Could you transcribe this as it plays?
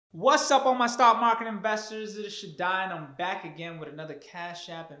What's up, all my stock market investors? It is ShPena, and I'm back again with another Cash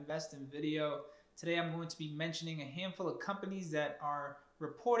App investing video. Today I'm going to be mentioning a handful of companies that are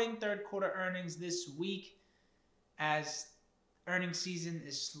reporting third quarter earnings this week as earnings season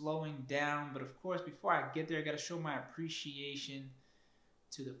is slowing down. But of course, before I get there, I got to show my appreciation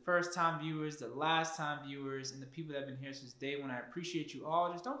to the first time viewers, the last time viewers, and the people that have been here since day one. I appreciate you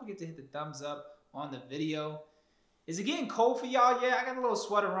all. Just don't forget to hit the thumbs up on the video. Is it getting cold for y'all? Yeah, I got a little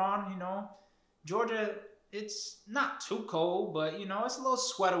sweater on, Georgia, it's not too cold, but, it's a little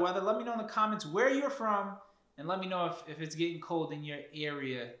sweater weather. Let me know in the comments where you're from, and let me know if it's getting cold in your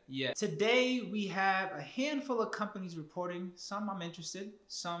area yet. Today, we have a handful of companies reporting. Some I'm interested,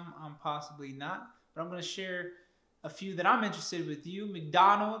 some I'm possibly not. But I'm going to share a few that I'm interested with you.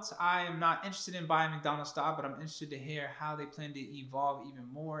 McDonald's, I am not interested in buying McDonald's stock, but I'm interested to hear how they plan to evolve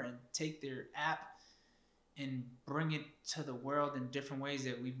even more and take their app and bring it to the world in different ways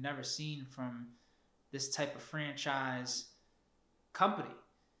that we've never seen from this type of franchise company.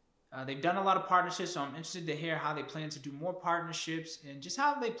 They've done a lot of partnerships, so I'm interested to hear how they plan to do more partnerships and just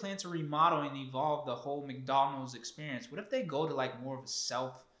how they plan to remodel and evolve the whole McDonald's experience. What if they go to like more of a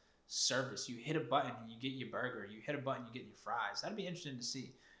self-service? You hit a button and you get your burger. You hit a button, you get your fries. That'd be interesting to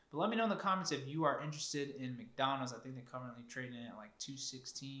see. But let me know in the comments if you are interested in McDonald's. I think they're currently trading at like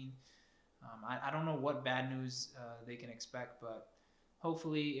 $2.16. I don't know what bad news they can expect, but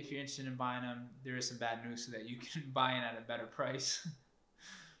hopefully if you're interested in buying them, there is some bad news so that you can buy in at a better price.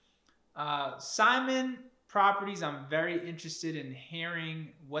 Simon Properties, I'm very interested in hearing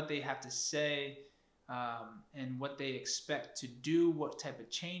what they have to say and what they expect to do, what type of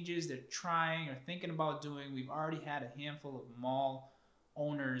changes they're trying or thinking about doing. We've already had a handful of mall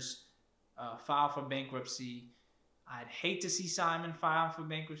owners file for bankruptcy. I'd hate to see Simon file for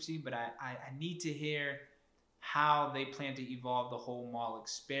bankruptcy, but I need to hear how they plan to evolve the whole mall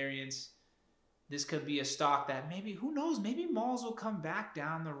experience. This could be a stock that maybe, who knows, maybe malls will come back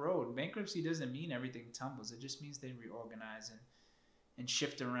down the road. Bankruptcy doesn't mean everything tumbles. It just means they reorganize and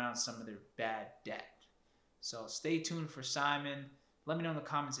shift around some of their bad debt. So stay tuned for Simon. Let me know in the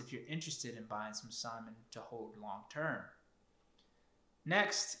comments if you're interested in buying some Simon to hold long term.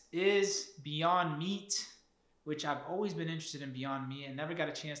 Next is Beyond Meat, which I've always been interested in Beyond Meat and never got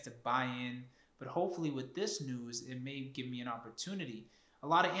a chance to buy in. But hopefully with this news, it may give me an opportunity. A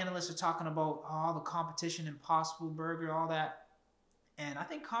lot of analysts are talking about all the competition, Impossible Burger, all that. And I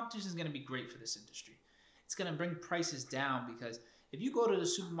think competition is going to be great for this industry. It's going to bring prices down because if you go to the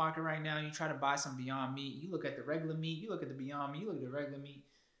supermarket right now and you try to buy some Beyond Meat, you look at the regular meat, you look at the Beyond Meat, you look at the regular meat.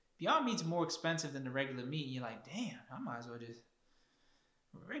 Beyond Meat's more expensive than the regular meat. And you're like, damn, I might as well just...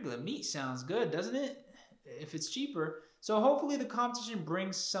 Regular meat sounds good, doesn't it? If it's cheaper. So hopefully the competition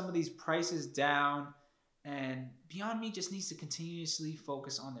brings some of these prices down, and Beyond Meat just needs to continuously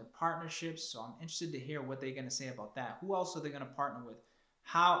focus on their partnerships. So I'm interested to hear what they're going to say about that. Who else are they going to partner with?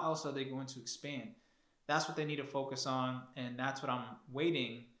 How else are they going to expand? That's what they need to focus on, and that's what I'm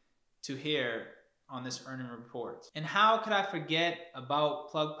waiting to hear on this earning report. And how could I forget about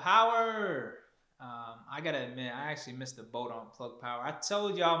Plug Power? I gotta admit, I actually missed the boat on Plug Power. I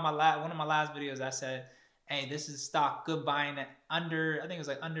told y'all one of my last videos, I said, hey, this is stock good buying at under, I think it was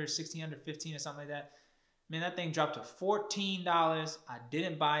like under 16, under 15 or something like that. Man, that thing dropped to $14. I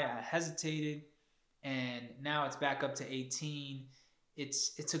didn't buy it. I hesitated, and now it's back up to 18.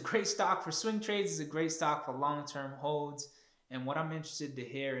 It's a great stock for swing trades. It's a great stock for long-term holds. And what I'm interested to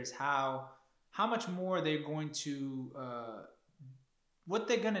hear is how much more they're going to, what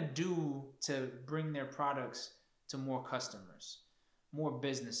they're going to do to bring their products to more customers, more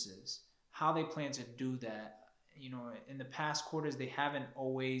businesses, how they plan to do that. In the past quarters, they haven't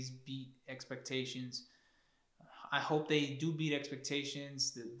always beat expectations. I hope they do beat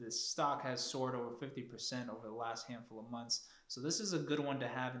expectations. The stock has soared over 50% over the last handful of months. So this is a good one to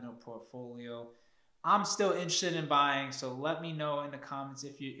have in their portfolio. I'm still interested in buying, so let me know in the comments.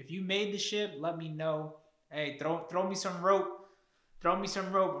 If you made the ship, let me know. Hey, throw me some rope. Throw me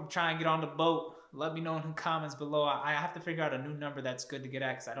some rope. I'm trying to get on the boat. Let me know in the comments below. I have to figure out a new number that's good to get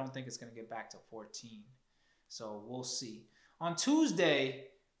at because I don't think it's going to get back to 14. So we'll see. On Tuesday,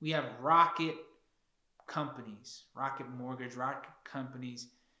 we have Rocket Companies, Rocket Mortgage, Rocket Companies.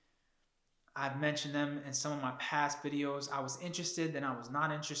 I've mentioned them in some of my past videos. I was interested, then I was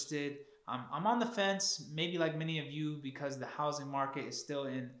not interested. I'm on the fence, maybe like many of you, because the housing market is still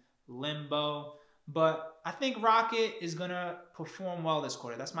in limbo. But I think Rocket is going to perform well this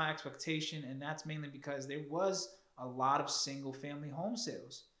quarter. That's my expectation, and that's mainly because there was a lot of single-family home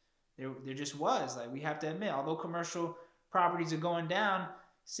sales. There just was. Like, we have to admit, although commercial properties are going down,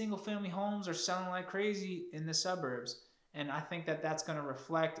 single-family homes are selling like crazy in the suburbs. And I think that that's going to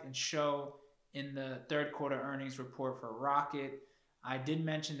reflect and show in the third quarter earnings report for Rocket. I did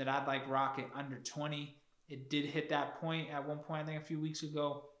mention that I'd like Rocket under 20. It did hit that point at one point, I think a few weeks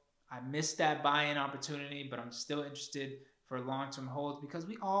ago. I missed that buy-in opportunity, but I'm still interested for long-term holds because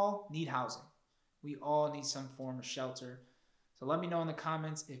we all need housing. We all need some form of shelter. So let me know in the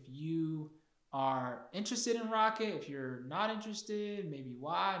comments if you are interested in Rocket. If you're not interested, maybe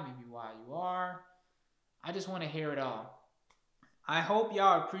why you are. I just want to hear it all. I hope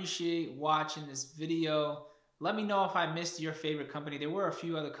y'all appreciate watching this video. Let me know if I missed your favorite company. There were a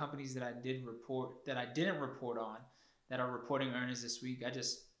few other companies that I didn't report on that are reporting earnings this week. They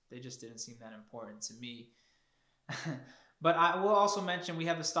just didn't seem that important to me. But I will also mention we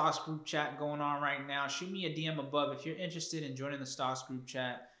have the stocks group chat going on right now. Shoot me a DM above if you're interested in joining the stocks group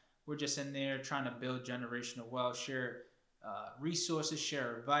chat. We're just in there trying to build generational wealth, share resources,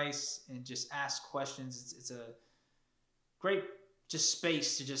 share advice, and just ask questions. It's a great just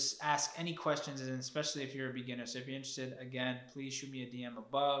space to just ask any questions, and especially if you're a beginner. So if you're interested, again, please shoot me a DM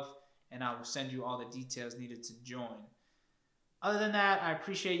above, and I will send you all the details needed to join. Other than that, I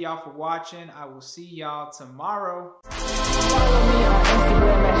appreciate y'all for watching. I will see y'all tomorrow. Follow me on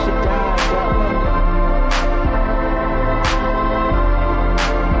Instagram at